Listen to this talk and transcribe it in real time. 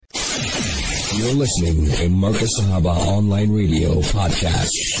You're listening to Marcus Sahaba Online Radio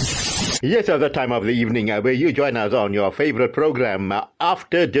Podcast. Yes, at the time of the evening where you join us on your favorite program,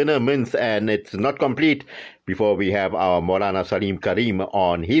 After Dinner Mints, and it's not complete before we have our Maulana Salim Karim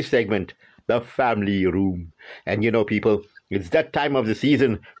on his segment, The Family Room. And you know, people, it's that time of the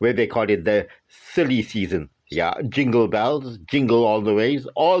season where they call it the silly season. Yeah, jingle bells, jingle all the ways,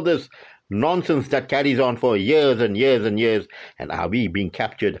 all this nonsense that carries on for years and years and years. And are we being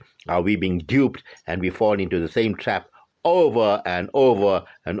captured? Are we being duped? And we fall into the same trap over and over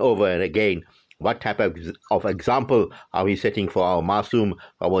and over and again. What type of example are we setting for our masoom,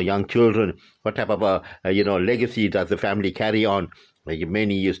 our young children? What type of legacy does the family carry on? Like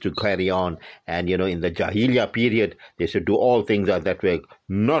many used to carry on, and in the Jahiliyyah period, they should do all things that were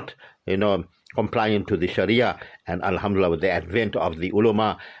not compliant to the Sharia. And alhamdulillah, with the advent of the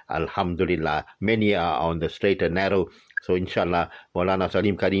ulama, alhamdulillah, many are on the straight and narrow. So inshallah, Maulana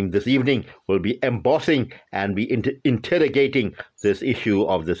Salim Karim this evening will be embossing and be interrogating this issue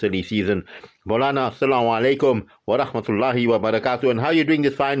of the silly season. Maulana, assalamu alaikum wa rahmatullahi wa barakatuh. And how are you doing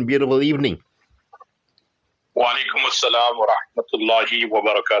this fine, beautiful evening? Wa alaikum assalam wa rahmatullahi wa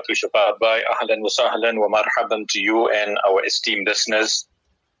barakatuh. Shaafat bhai, ahlan wa sahlan wa marhaban to you and our esteemed listeners.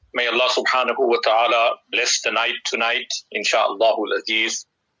 May Allah subhanahu wa ta'ala bless the night tonight, insha'Allah aziz.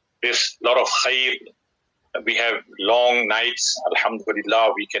 There's a lot of khair. We have long nights,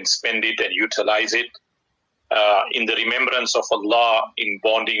 alhamdulillah, we can spend it and utilize it in the remembrance of Allah, in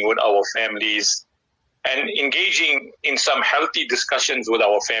bonding with our families, and engaging in some healthy discussions with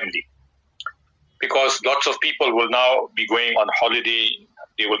our family. Because lots of people will now be going on holiday,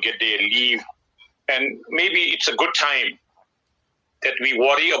 they will get their leave, and maybe it's a good time that we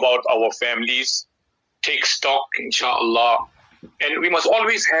worry about our families, take stock, inshallah. And we must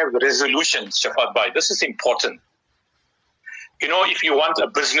always have resolutions, Shaafat bhai. This is important. If you want a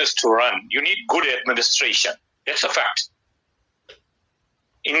business to run, you need good administration. That's a fact.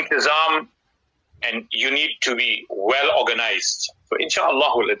 Intizam, and you need to be well organized. So inshallah,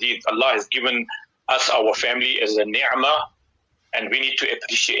 Allah has given us our family as a ni'mah, and we need to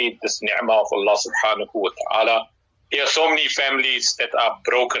appreciate this ni'mah of Allah subhanahu wa ta'ala. There are so many families that are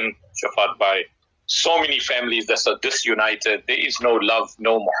broken, Shaafat bhai. So many families that are disunited. There is no love,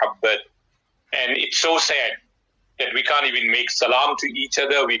 no muhabbat. And it's so sad that we can't even make salam to each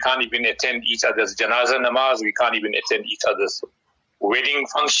other. We can't even attend each other's janazah namaz. We can't even attend each other's wedding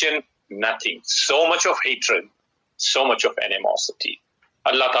function. Nothing. So much of hatred. So much of animosity.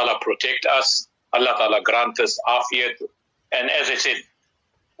 Allah Ta'ala protect us. Allah Ta'ala grant us afiyat. And as I said,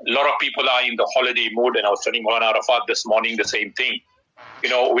 a lot of people are in the holiday mood. And I was telling Maulana Arafat this morning the same thing.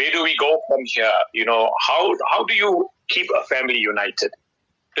 Where do we go from here? How do you keep a family united?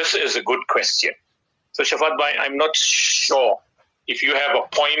 This is a good question. So Shaafat bhai, I'm not sure if you have a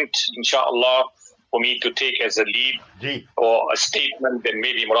point, inshallah, for me to take as a lead or a statement, then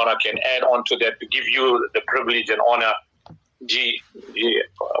maybe Maulana can add on to that to give you the privilege and honor.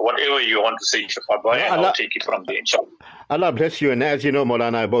 Whatever you want to say, Shaafat bhai, I'll take it from there, inshallah. Allah bless you. And as you know,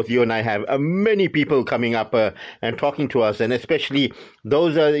 Maulana, both you and I have many people coming up and talking to us, and especially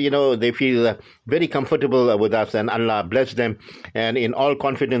those, they feel very comfortable with us, and Allah bless them. And in all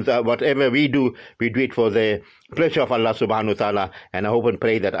confidence, whatever we do it for the pleasure of Allah subhanahu wa ta'ala. And I hope and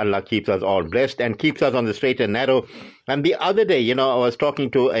pray that Allah keeps us all blessed and keeps us on the straight and narrow. And the other day, I was talking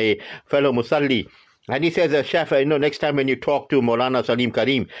to a fellow Musalli, and he says, Chef, next time when you talk to Maulana Salim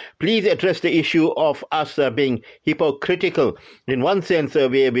Karim, please address the issue of us being hypocritical. In one sense,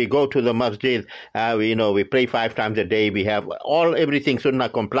 we go to the masjid, we pray 5 times a day, we have everything sunnah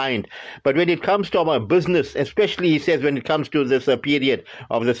compliant. But when it comes to our business, especially, he says, when it comes to this period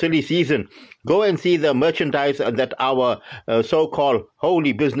of the silly season, go and see the merchandise that our so-called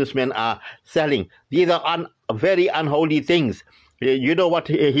holy businessmen are selling. These are very unholy things. You know what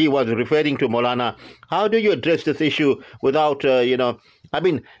he was referring to, Maulana. How do you address this issue without, without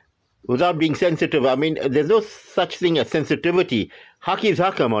being sensitive? There's no such thing as sensitivity. Haq is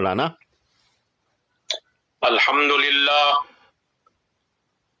haq, Maulana. Alhamdulillah.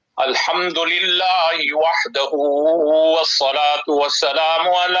 Alhamdulillah wahdahu wa salatu wa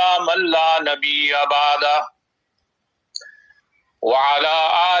salamu ala man la nabiyya ba'da. وعلى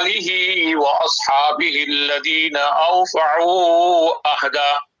آله وأصحابه الذين أوفعوا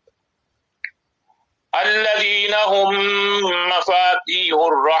أهدا الذين هم مفاتيح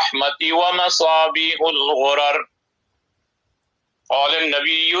الرحمة ومصابيح الغرر. قال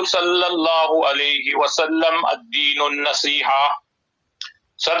النبي صلى الله عليه وسلم الدين النصيحة.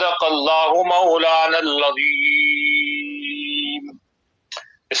 صدق الله مولانا العظيم.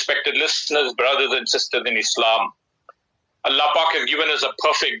 Respected listeners, brothers and sisters in Islam, Allah Pak has given us a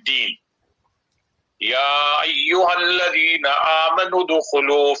perfect deen. يا أيها الذين آمنوا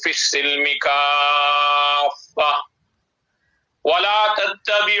ادخلوا في السلم كافة ولا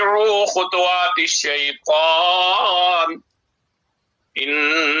تتبعوا خطوات الشيطان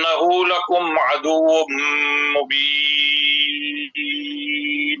إنه لكم عدو مبين.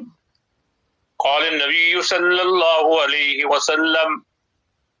 قال النبي صلى الله عليه وسلم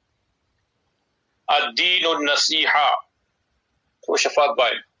الدين النصيحة. So Shaafat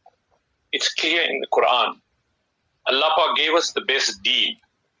bhai, it's clear in the Quran. Allah gave us the best deen.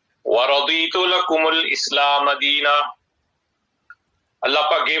 وَرَضِيتُ لَكُمُ الْإِسْلَامَ دِينًا.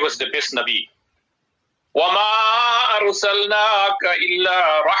 Allah gave us the best Nabi. وَمَا أَرْسَلْنَاكَ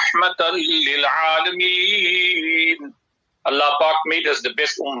إِلَّا رَحْمَةً لِلْعَالَمِينَ. Allah made us the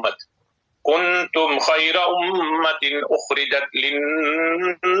best ummah. كُنْتُمْ خَيْرَ أُمَّةٍ أُخْرِجَتْ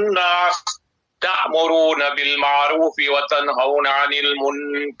لِلنَّاسِ تَأْمُرُونَ بِالْمَعْرُوفِ وَتَنْهَوْنَ عَنِ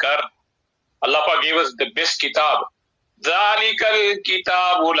الْمُنْكَرِ. Allah gave us the best kitab. ذَلِكَ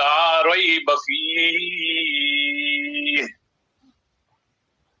الْكِتَابُ لَا رَيْبَ فِيهِ.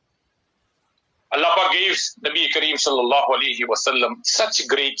 Allah gave Nabi Karim sallallahu alayhi wa sallam such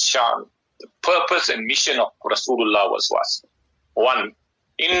great shan. The purpose and mission of Rasulullah was one,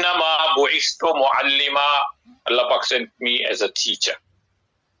 إِنَّمَا بُعِثْتُ مُعَلِّمًا. Allah sent me as a teacher.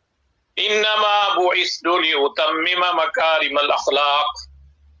 إِنَّمَا بُعِثْتُ لِأُتَمِّمَ مَكَارِمَ الْأَخْلَاقِ.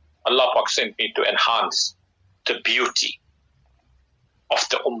 Allah sent me to enhance the beauty of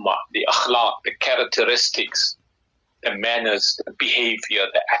the ummah, the akhlaq, the characteristics, the manners, the behavior,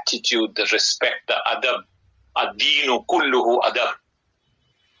 the attitude, the respect, the adab. Ad-deenu kulluhu adab.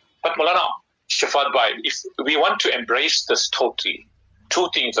 But Maulana, Shaafat bhai, if we want to embrace this totally, two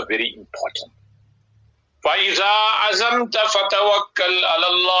things are very important. فَإِذَا عَزَمْتَ فَتَوَكَّلْ عَلَى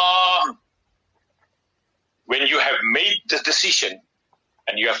اللَّهِ. When you have made the decision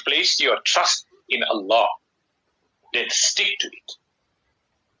and you have placed your trust in Allah, then stick to it.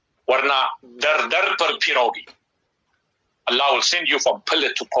 Warna dar par phirogi. Allah will send you from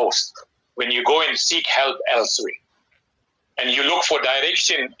pillar to post when you go and seek help elsewhere. And you look for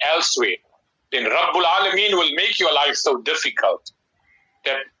direction elsewhere, then Rabbul Alameen will make your life so difficult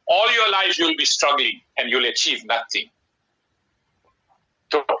that all your life you'll be struggling and you'll achieve nothing.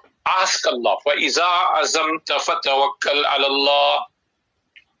 So ask Allah, فَإِذَا عَزَمْتَ فَتَوَكَّلْ عَلَى اللَّهِ.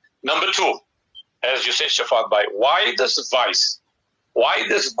 Number two, as you said, Shaafat bhai, why this vice? Why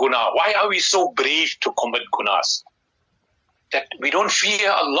this guna? Why are we so brave to commit gunas? That we don't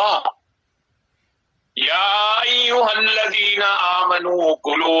fear Allah. يَا أَيُّهَا الَّذِينَ آمَنُوا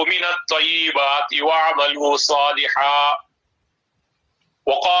كُلُوا مِنَ الطَّيِّبَاتِ وَاعْمَلُوا صَالِحًا.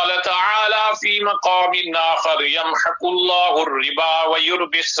 وقال تعالى في مقام آخر يمحق الله الربا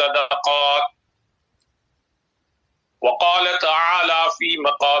ويربي الصدقات. وقال تعالى في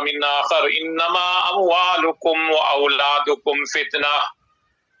مقام آخر إنما أموالكم وأولادكم فتنة.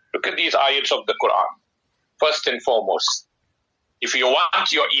 Look at these ayats of the Quran. First and foremost, if you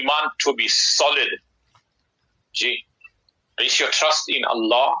want your iman to be solid, place your trust in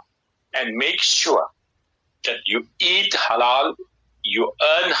Allah and make sure that you eat halal, you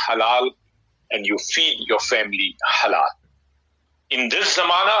earn halal, and you feed your family halal. In this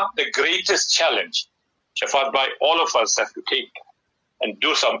zamana, the greatest challenge, Shaafat bhai, all of us have to take and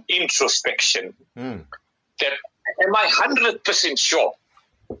do some introspection. That am I 100% sure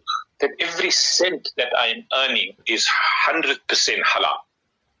that every cent that I am earning is 100% halal?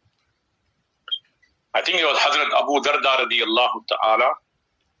 I think it was Hazrat Abu Darda radiyallahu ta'ala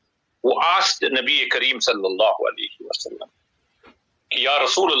who asked Nabi Karim sallallahu alayhi wa sallam, Ya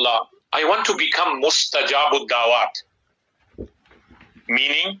Rasulullah, I want to become mustajabud dawat.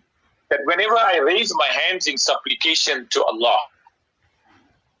 Meaning that whenever I raise my hands in supplication to Allah,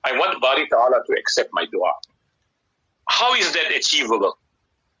 I want Bari Ta'ala to accept my dua. How is that achievable?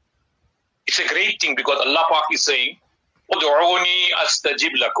 It's a great thing because Allah Pak is saying, Ud'uni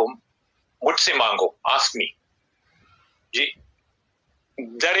astajib lakum. Mujhse mango, ask me.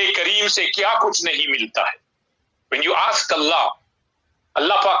 Dare Kareem se kya kuch nahi milta hai. When you ask Allah,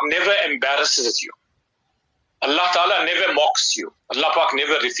 Allah Pak never embarrasses you. Allah Ta'ala never mocks you. Allah Pak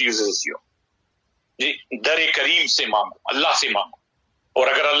never refuses you. Dare Kareem se mango, Allah se mango. Or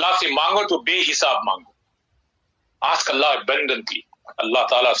agar Allah se mango to behisab mango. Ask Allah abundantly. Allah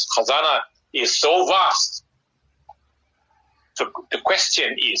Ta'ala's khazana is so vast. So the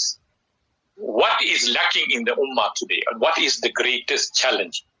question is, what is lacking in the ummah today? And what is the greatest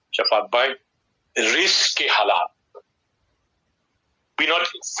challenge? Shaafat bhai, rizq halal. We're not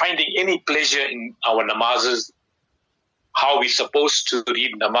finding any pleasure in our namazes. How we're supposed to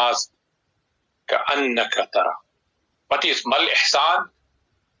read namaz. Ka'annaka tara. What is mal ihsan?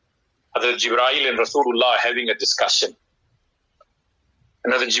 Hazrat Jibreel and Rasulullah having a discussion.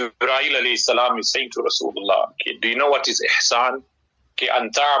 And Hazrat Jibreel alayhi salam is saying to Rasulullah, okay, do you know what is ihsan?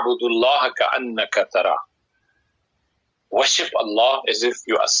 أَن تَعْبُدُ اللَّهَ كَأَنَّكَ تَرَاهُ. Worship Allah as if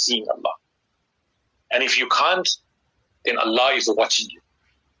you are seeing Allah. And if you can't, then Allah is watching you.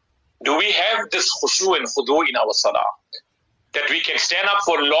 Do we have this khushu and khudu in our salah? That we can stand up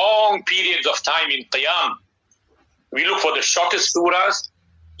for long periods of time in qiyam. We look for the shortest surahs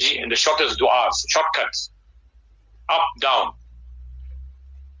and the shortest du'as, shortcuts. Up, down.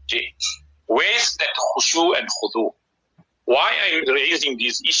 Where's that khushu and khudu? Why I'm raising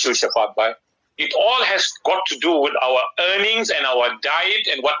these issues, Shaafat bhai? It all has got to do with our earnings and our diet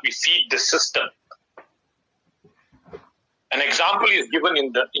and what we feed the system. An example is given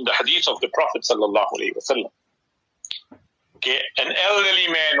in the hadith of the Prophet sallallahu alaihi wasallam. Okay, an elderly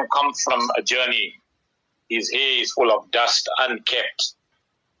man who comes from a journey, his hair is full of dust, unkept,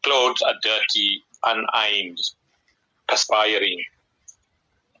 clothes are dirty, unironed, perspiring.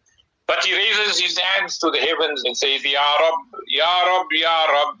 But he raises his hands to the heavens and says, Ya Rab, Ya Rab, Ya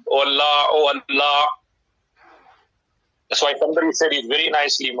Rab, O Allah, O Allah. That's why somebody said it very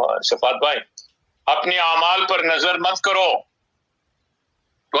nicely, Shaafat bhai. Apne amal par nazar mat karo.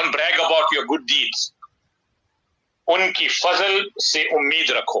 Don't brag about your good deeds. Unki fazl se ummeed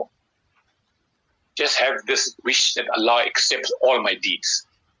rakho. Just have this wish that Allah accepts all my deeds.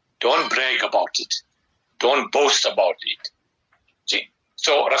 Don't brag about it. Don't boast about it. See?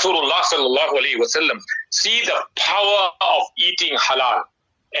 So Rasulullah sallallahu alaihi wasallam see the power of eating halal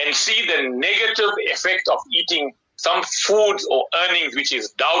and see the negative effect of eating some foods or earnings which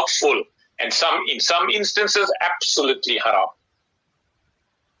is doubtful and in some instances absolutely haram.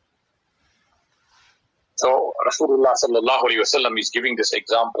 So Rasulullah sallallahu alaihi wasallam is giving this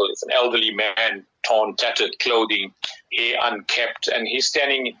example. It's an elderly man, torn, tattered clothing, hair unkept, and he's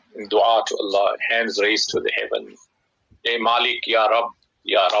standing in dua to Allah, hands raised to the heavens. Ya Malik, Ya Rab,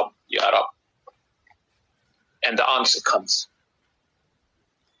 Ya Rab, Ya Rab. And the answer comes.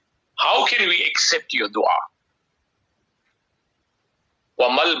 How can we accept your dua?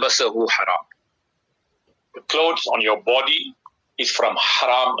 وَمَلْبَسَهُ haram. The clothes on your body is from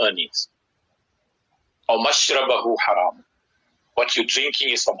haram earnings. Or mashrabahu haram. What you're drinking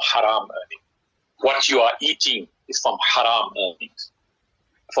is from haram earnings. What you are eating is from haram earnings.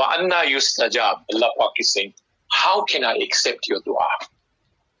 فَأَنَّا يُسْتَجَابُ. Allah Pak is saying, how can I accept your dua?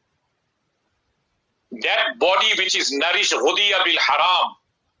 That body which is nourished ghudiya bil haram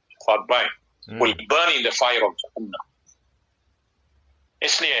will burn in the fire of Jahannam.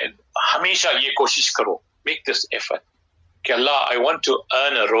 इसलिए हमेशा ये कोशिश करो, make this effort कि Allah, I want to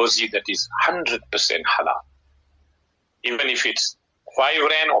earn a rosy that is 100% halal, even if it's 5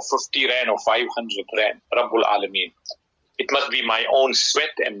 rand or 50 rand or 500 rand. Rabbul Alameen, it must be my own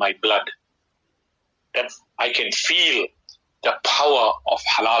sweat and my blood that I can feel the power of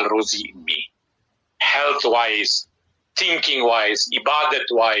halal rosy in me, health wise, thinking wise,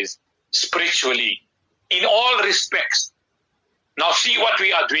 ibadat wise, spiritually, in all respects. Now see what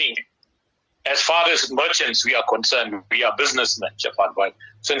we are doing. As far as merchants we are concerned, we are businessmen, Shaafat bhai,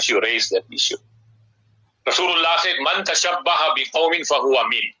 since you raised that issue. Rasulullah said, Man tashabbaha bi qawmin fahuwa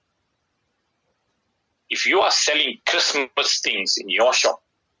min. If you are selling Christmas things in your shop,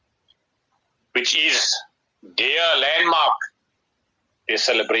 which is their landmark, they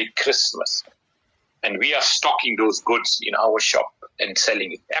celebrate Christmas, and we are stocking those goods in our shop and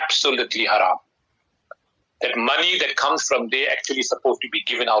selling it, absolutely haram. That money that comes from there actually supposed to be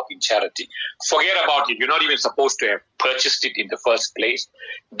given out in charity. Forget about it. You're not even supposed to have purchased it in the first place,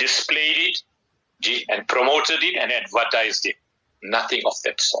 displayed it, and promoted it and advertised it. Nothing of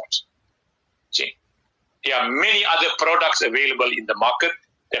that sort. See, there are many other products available in the market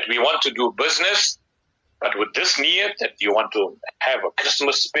that we want to do business, but with this niyat that you want to have a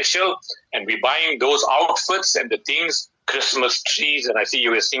Christmas special, and we're buying those outfits and the things, Christmas trees, and I see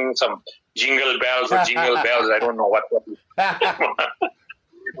you were singing some jingle bells or jingle bells. I don't know what.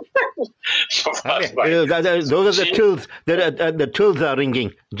 Those are the tools. The tools are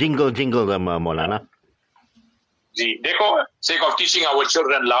ringing. Jingle, jingle, Maulana. Ji, dekho, sake of teaching our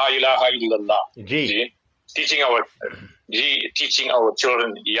children La ilaha illallah. Ji, teaching our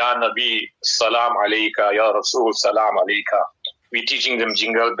children Ya Nabi Salam Alayka, Ya Rasul Salam Alayka. We're teaching them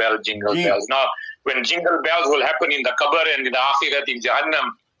jingle bells. Now, when jingle bells will happen in the qabr and in the akhirat in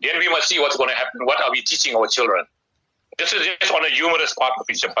Jahannam, then we must see what's going to happen. What are we teaching our children? This is just on a humorous part of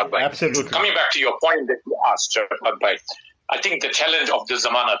it, Shaafat bhai. Absolutely. Coming back to your point that you asked, Shaafat bhai, I think the challenge of this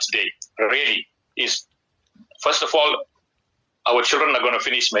zamana today really is, first of all, our children are going to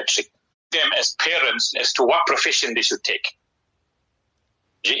finish matric. Them as parents as to what profession they should take.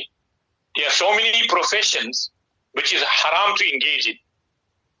 There are so many professions which is haram to engage in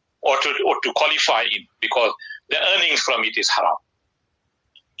or to qualify in because the earnings from it is haram.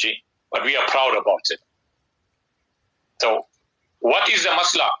 But we are proud about it. So, what is the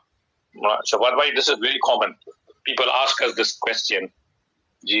masla? Shaafat bhai, this is very common. People ask us this question.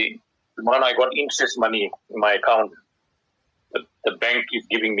 Man, I got interest money in my account. The bank is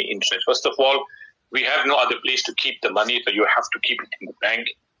giving me interest. First of all, we have no other place to keep the money, so you have to keep it in the bank,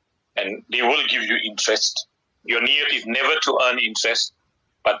 and they will give you interest. Your niyat is never to earn interest,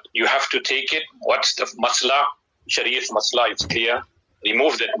 but you have to take it. What's the masla? Shariah's masla is clear.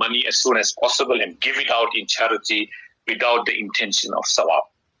 Remove that money as soon as possible and give it out in charity without the intention of sawab.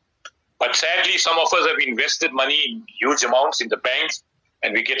 But sadly, some of us have invested money in huge amounts in the banks,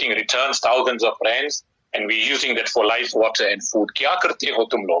 and we're getting returns, thousands of rands, and we're using that for life, water, and food. Kya karte ho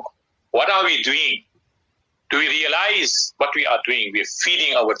tum log? What are we doing? Do we realize what we are doing? We're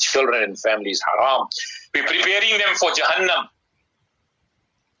feeding our children and families haram. We're preparing them for Jahannam.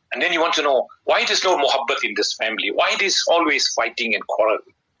 And then you want to know, why there's no muhabbat in this family? Why there's always fighting and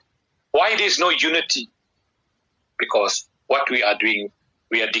quarreling? Why there's no unity? Because what we are doing,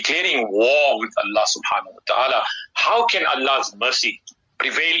 we are declaring war with Allah subhanahu wa ta'ala. How can Allah's mercy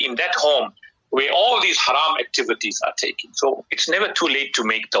prevail in that home where all these haram activities are taken? So it's never too late to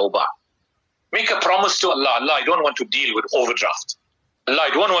make tawbah. Make a promise to Allah. Allah, I don't want to deal with overdraft. Allah, I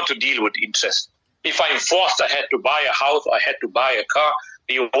don't want to deal with interest. If I'm forced, I had to buy a house, I had to buy a car,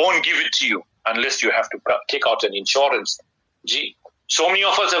 He won't give it to you unless you have to take out an insurance. Gee, so many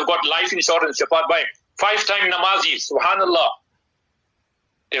of us have got life insurance, Shaafat bhai. 5-time namazis, subhanallah.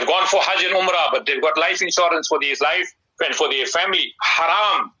 They've gone for Hajj and Umrah, but they've got life insurance for their life and for their family.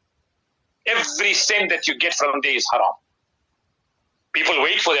 Haram. Every cent that you get from there is haram. People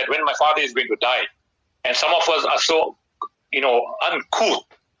wait for that when my father is going to die. And some of us are so, uncouth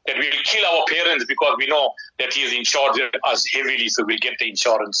that we will kill our parents because we know that he has insured us heavily, so we'll get the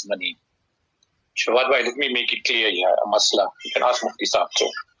insurance money. Shaafat bhai, let me make it clear here, a masla. You can ask Mufti Saab too.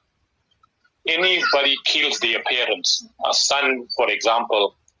 Anybody kills their parents, a son, for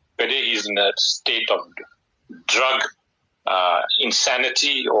example, whether he's in a state of drug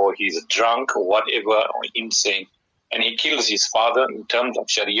insanity or he's drunk or whatever, or insane, and he kills his father, in terms of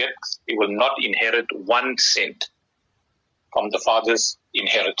Shariah, he will not inherit 1 cent from the father's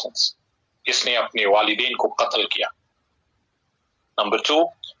inheritance. Isne apne walidain ko qatl kiya. Number 2,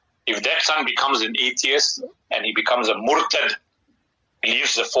 if that son becomes an atheist and he becomes a murtad,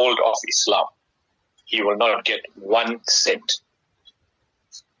 leaves the fold of Islam, he will not get 1 cent.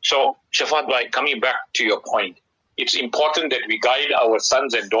 So, Shaafat bhai, coming back to your point, it's important that we guide our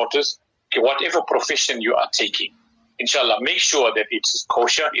sons and daughters to whatever profession you are taking. Inshallah, make sure that it's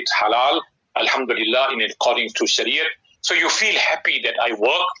kosher, it's halal, alhamdulillah, in according to Shariah. So you feel happy that I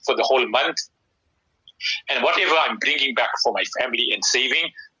work for the whole month, and whatever I'm bringing back for my family and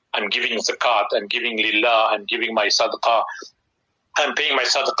saving, I'm giving zakat, I'm giving lillah, I'm giving my sadaqah, I'm paying my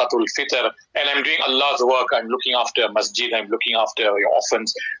sadaqatul fitr, and I'm doing Allah's work. I'm looking after a masjid, I'm looking after your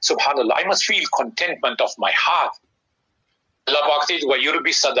orphans. Subhanallah, I must feel contentment of my heart. Allah Pak says, وَيُرْبِ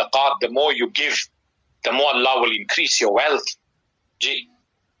sadaqat, the more you give, the more Allah will increase your wealth.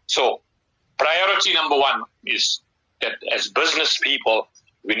 So, priority number 1 is that as business people,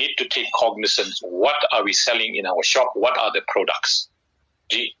 we need to take cognizance. What are we selling in our shop? What are the products?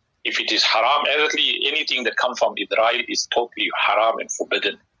 If it is haram, anything that comes from Israel is totally haram and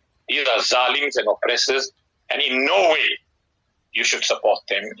forbidden. These are zalims and oppressors, and in no way you should support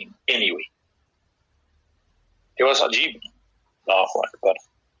them in any way. There was a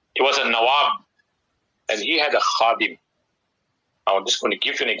Nawab, and he had a khadim. I'm just going to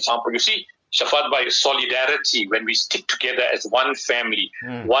give you an example. You see, Shaafat bhai, solidarity, when we stick together as one family,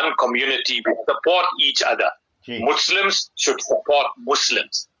 one community, we support each other. Muslims should support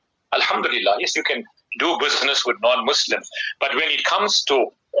Muslims. Alhamdulillah, yes, you can do business with non-Muslims, but when it comes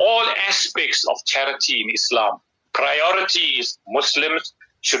to all aspects of charity in Islam, priority is Muslims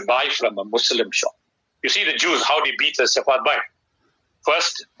should buy from a Muslim shop. You see the Jews, how they beat us, Shaafat bhai.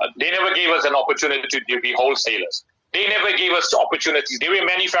 First, they never gave us an opportunity to be wholesalers. They never gave us opportunities. They were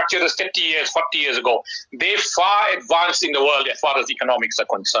manufacturers 30 years, 40 years ago. They're far advanced in the world as far as economics are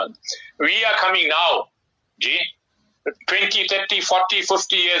concerned. We are coming now, 20, 30, 40,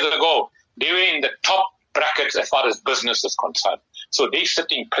 50 years ago, they were in the top brackets as far as business is concerned. So they're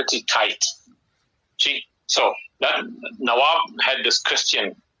sitting pretty tight. So that Nawab had this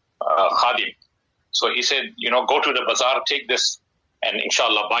Christian khadim. So he said, go to the bazaar, take this, and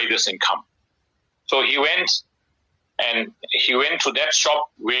inshallah buy this and come. So he went to that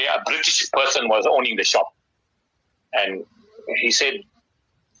shop where a British person was owning the shop. And he said,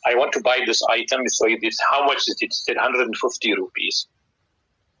 I want to buy this item. So he did, how much is it? He said 150 rupees.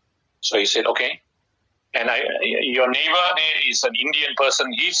 So he said, okay. And your neighbor is an Indian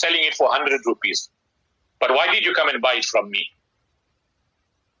person. He's selling it for 100 rupees. But why did you come and buy it from me?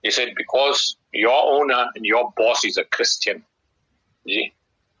 He said, because your owner and your boss is a Christian.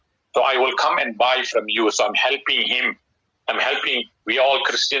 So I will come and buy from you. So I'm helping him. We are all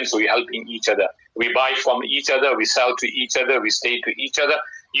Christians, so we're helping each other. We buy from each other, we sell to each other, we stay to each other.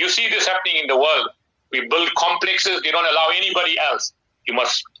 You see this happening in the world. We build complexes, they don't allow anybody else. You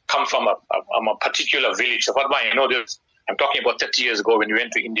must come from a particular village. I know this. I'm talking about 30 years ago when we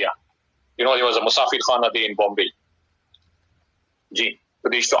went to India. There was a Musafir Khana there in Bombay. So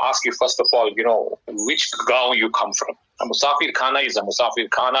they used to ask you, first of all, which gaon you come from. A Musafir Khana is a Musafir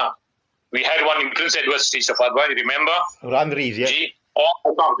Khana. We had one in Prince Edward Street, Shaafat, remember? Ranris, yeah. All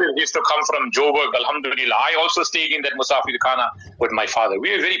Musafirs used to come from Joburg, Alhamdulillah. I also stayed in that Musafir Khana with my father.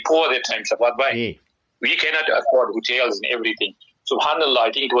 We were very poor at that time, Shaafat. We cannot afford hotels and everything. Subhanallah,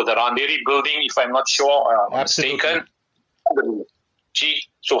 I think it was the Randheri building, if I'm not sure, mistaken.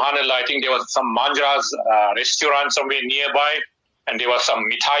 Subhanallah, I think there was some Manjara's restaurant somewhere nearby, and there was some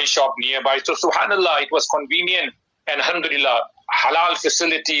mithai shop nearby. So Subhanallah, it was convenient, and Alhamdulillah, halal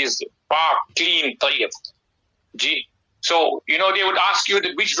facilities, park, clean, tayyib. So, they would ask you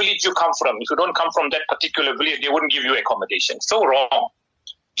which village you come from. If you don't come from that particular village, they wouldn't give you accommodation. So wrong.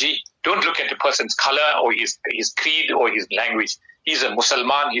 Don't look at the person's color or his creed or his language. He's a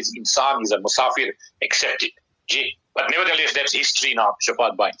Musliman, he's insan, he's a Musafir, accept it. But nevertheless, that's history now,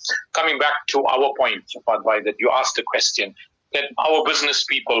 Shaafat Bhai. Coming back to our point, Shaafat Bhai, that you asked the question, that our business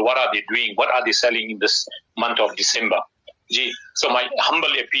people, what are they doing? What are they selling in this month of December? So my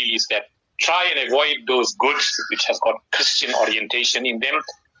humble appeal is that try and avoid those goods which has got Christian orientation in them,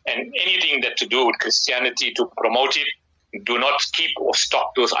 and anything that to do with Christianity to promote it, do not keep or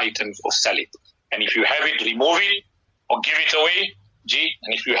stock those items or sell it. And if you have it, remove it or give it away.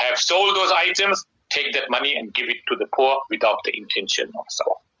 And if you have sold those items, take that money and give it to the poor without the intention of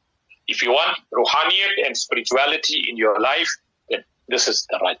sawab. If you want ruhaniyat and spirituality in your life, then this is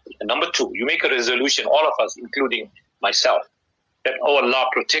the right thing. And number two, you make a resolution, all of us, including myself, that, oh Allah,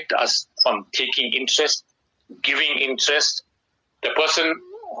 protect us from taking interest, giving interest, the person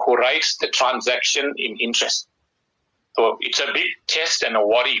who writes the transaction in interest. So it's a big test and a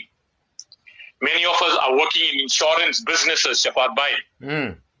worry. Many of us are working in insurance businesses, Shaafat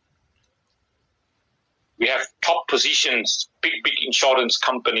Bhai. We have top positions, big insurance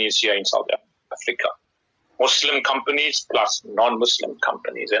companies here in South Africa. Muslim companies plus non-Muslim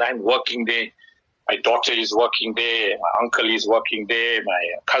companies. And I'm working there. My daughter is working there. My uncle is working there. My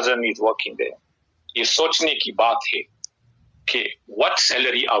cousin is working there. Ye sochne ki baat hai कि what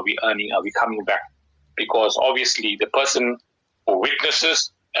salary are we earning? Are we coming back? Because obviously the person who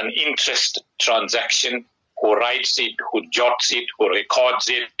witnesses an interest transaction, who writes it, who jots it, who records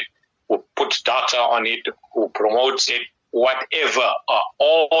it, who puts data on it, who promotes it, whatever, are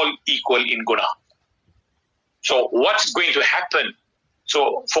all equal in guna. So what's going to happen?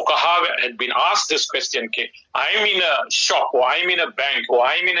 So Fuqaha had been asked this question, okay, I'm in a shop, or I'm in a bank, or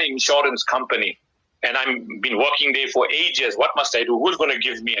I'm in an insurance company, and I've been working there for ages. What must I do? Who's going to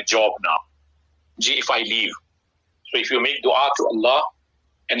give me a job now? If I leave. So if you make dua to Allah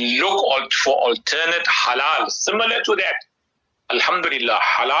and look for alternate halal, similar to that, alhamdulillah,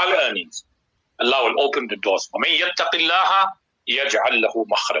 halal earnings, Allah will open the doors. وَمَن يَتَّقِ اللَّهَ يَجْعَلْ لَهُ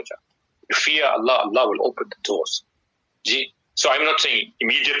مَخْرَجًا. You fear Allah, Allah will open the doors. So I'm not saying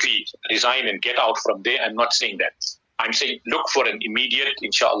immediately resign and get out from there. I'm not saying that. I'm saying look for an immediate,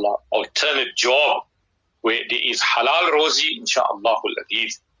 inshallah, alternate job where there is halal rozi, inshallah,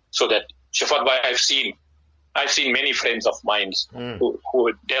 so that Shaafat Bhai, I've seen many friends of mine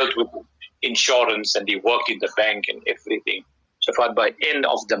who dealt with insurance and they work in the bank and everything. Shaafat Bhai, end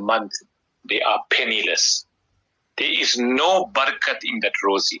of the month, they are penniless. There is no barakat in that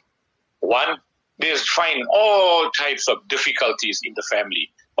rozi. One, there's all types of difficulties in the family,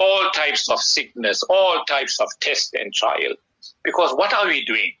 all types of sickness, all types of test and trial. Because what are we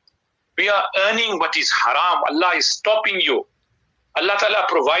doing? We are earning what is haram. Allah is stopping you. Allah Ta'ala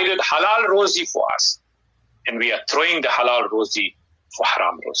provided halal rozi for us. And we are throwing the halal rozi for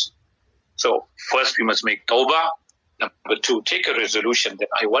haram rozi. So first we must make tawbah. Number two, take a resolution that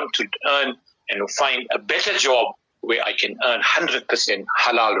I want to earn and find a better job where I can earn 100%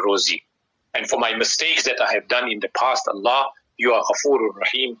 halal rozi. And for my mistakes that I have done in the past, Allah, you are Ghafoor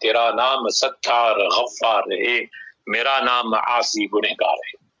Rahim, Tera naam Sattar Ghaffar hai, Mera naam Aasi Gunehgar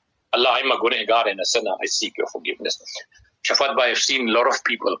hai. Allah, I'm a gunehgar and a sinner. I seek your forgiveness. Shaafat Bhai, I've seen a lot of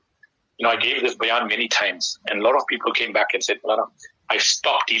people, I gave this bayan many times, and a lot of people came back and said, I've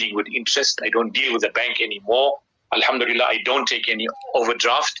stopped dealing with interest. I don't deal with the bank anymore. Alhamdulillah, I don't take any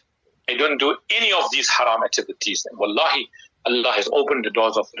overdraft. I don't do any of these haram activities. And wallahi, Allah has opened the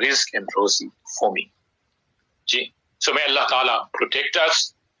doors of rizq and rozi for me. So may Allah Ta'ala protect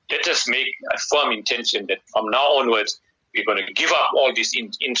us. Let us make a firm intention that from now onwards, we're going to give up all these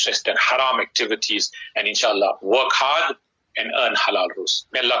interest and haram activities and inshallah work hard and earn halal ruz.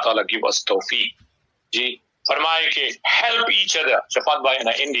 May Allah Ta'ala give us tawfiq. Farmaye ke help each other. Shaafat bhai, and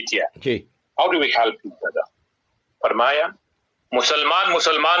I end it here. How do we help each other? Farmaya,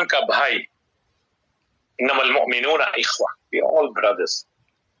 Musalman ka bhai. Innamal mu'minuna ikhwa. We are all brothers.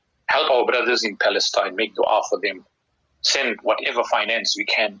 Help our brothers in Palestine. Make dua for them. Send whatever finance we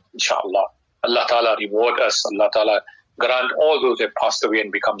can, inshallah. Allah Ta'ala reward us. Allah Ta'ala grant all those who have passed away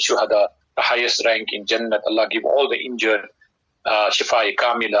and become shuhada, the highest rank in Jannat. Allah give all the injured shifai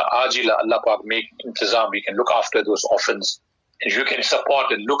kamila, ajila. Allah Ta'ala make intizam. We can look after those orphans. If you can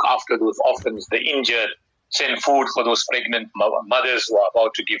support and look after those orphans, the injured, send food for those pregnant mothers who are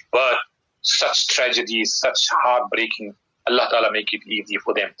about to give birth. Such tragedies, such heartbreaking. Allah Ta'ala make it easy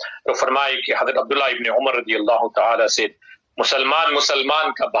for them. So farmaye ki Hazrat Abdullah ibn Umar radiyallahu ta'ala said,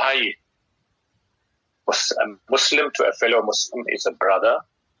 Musalman ka bhai. A Muslim to a fellow Muslim is a brother.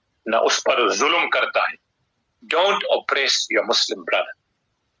 Na us par zulm karta hai. Don't oppress your Muslim brother.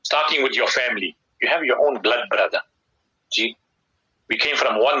 Starting with your family. You have your own blood brother. We came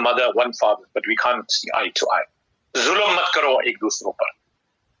from one mother, one father, but we can't see eye to eye. Zulm mat karo ek dusro par.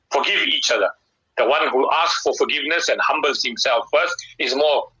 Forgive each other. The one who asks for forgiveness and humbles himself first is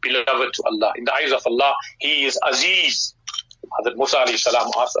more beloved to Allah. In the eyes of Allah, he is Aziz. Hazrat Musa alayhi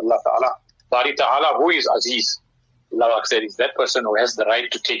salam asked Allah Ta'ala, Bari Ta'ala, who is Aziz? Allah said, is that person who has the right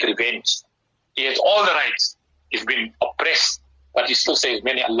to take revenge. He has all the rights. He's been oppressed, but he still says,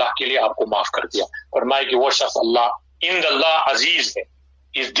 Maine Allah ke liye aapko maaf kar diya. Farmaye ki wo shakhs Allah, in the Allah Aziz hai.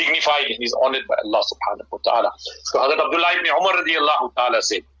 He is dignified and he is honored by Allah subhanahu wa ta'ala. So Hazrat Abdullah ibn Umar radiyallahu ta'ala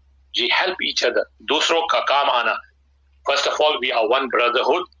said, help each other. Dusro ka kaam aana. First of all, we are one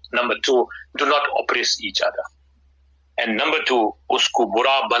brotherhood. Number two, do not oppress each other. And number two, usko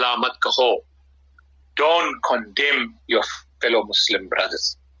bura bala mat kaho. Don't condemn your fellow Muslim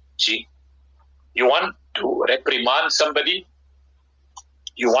brothers. You want to reprimand somebody?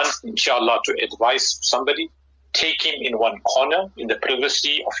 You want, inshallah, to advise somebody? Take him in one corner in the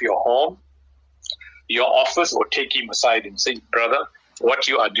privacy of your home, your office, or take him aside and say, brother, what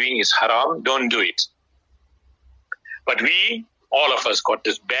you are doing is haram, don't do it. But we, all of us, got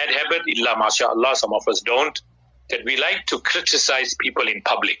this bad habit, illa masha'Allah, some of us don't, that we like to criticize people in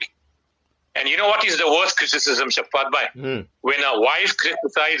public. And you know what is the worst criticism, Shaafat bhai? When a wife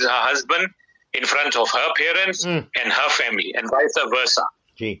criticizes her husband in front of her parents and her family, and vice versa.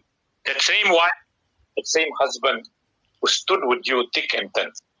 That same wife, that same husband who stood with you thick and thin,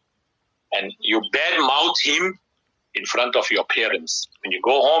 and you badmouth him in front of your parents. When you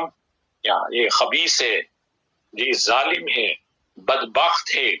go home, ye khabees hai, ye zalim hai, badbakht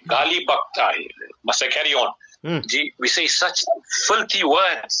hai, gali bakta hai, must I carry on? We say such filthy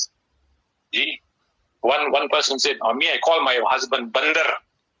words. One person said, me, I call my husband Bandar.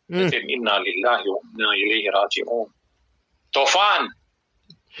 He said, Inna lillahi wa inna ilayhi raji'un. Tofan.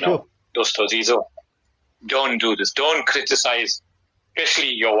 No, Dosto Zizo. Don't do this. Don't criticize,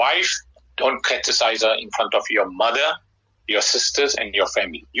 especially your wife. Don't criticize her in front of your mother, your sisters, and your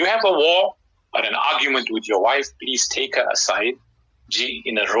family. You have a war or an argument with your wife, please take her aside,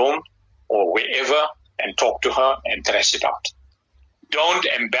 in a room or wherever, and talk to her and thrash it out. Don't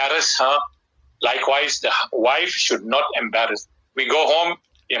embarrass her. Likewise, the wife should not embarrass. We go home,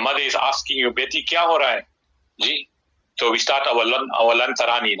 your mother is asking you, Beti, kya ho raha hai? So we start our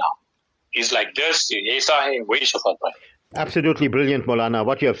lantarani now. He's like this, aisa hai, wahi Shaafat bhai. Absolutely brilliant, Maulana.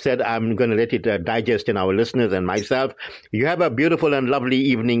 What you have said, I'm going to let it digest in our listeners and myself. You have a beautiful and lovely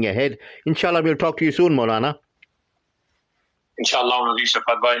evening ahead. Inshallah, we'll talk to you soon, Maulana. Inshallah,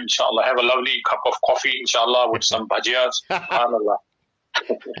 Shaafat bhai. Inshallah, have a lovely cup of coffee, inshallah, with some bhajiyas. SubhanAllah.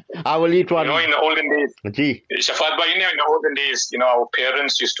 I will eat one. You know, in the olden days, Shaafat bhai, in the olden days, our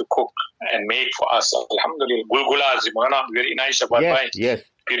parents used to cook and make for us. Alhamdulillah, gulgulas, very nice, Shaafat bhai. Yes.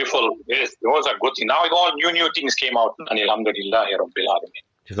 Beautiful. Yes, those are good things. Now all new things came out. And alhamdulillah, Rabbil Alameen.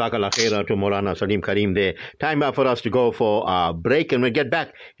 Jazakallah khair to Maulana Salim Karim there. Time for us to go for a break, and we'll get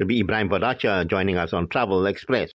back. It'll be Ibrahim Vadacha joining us on Travel Express.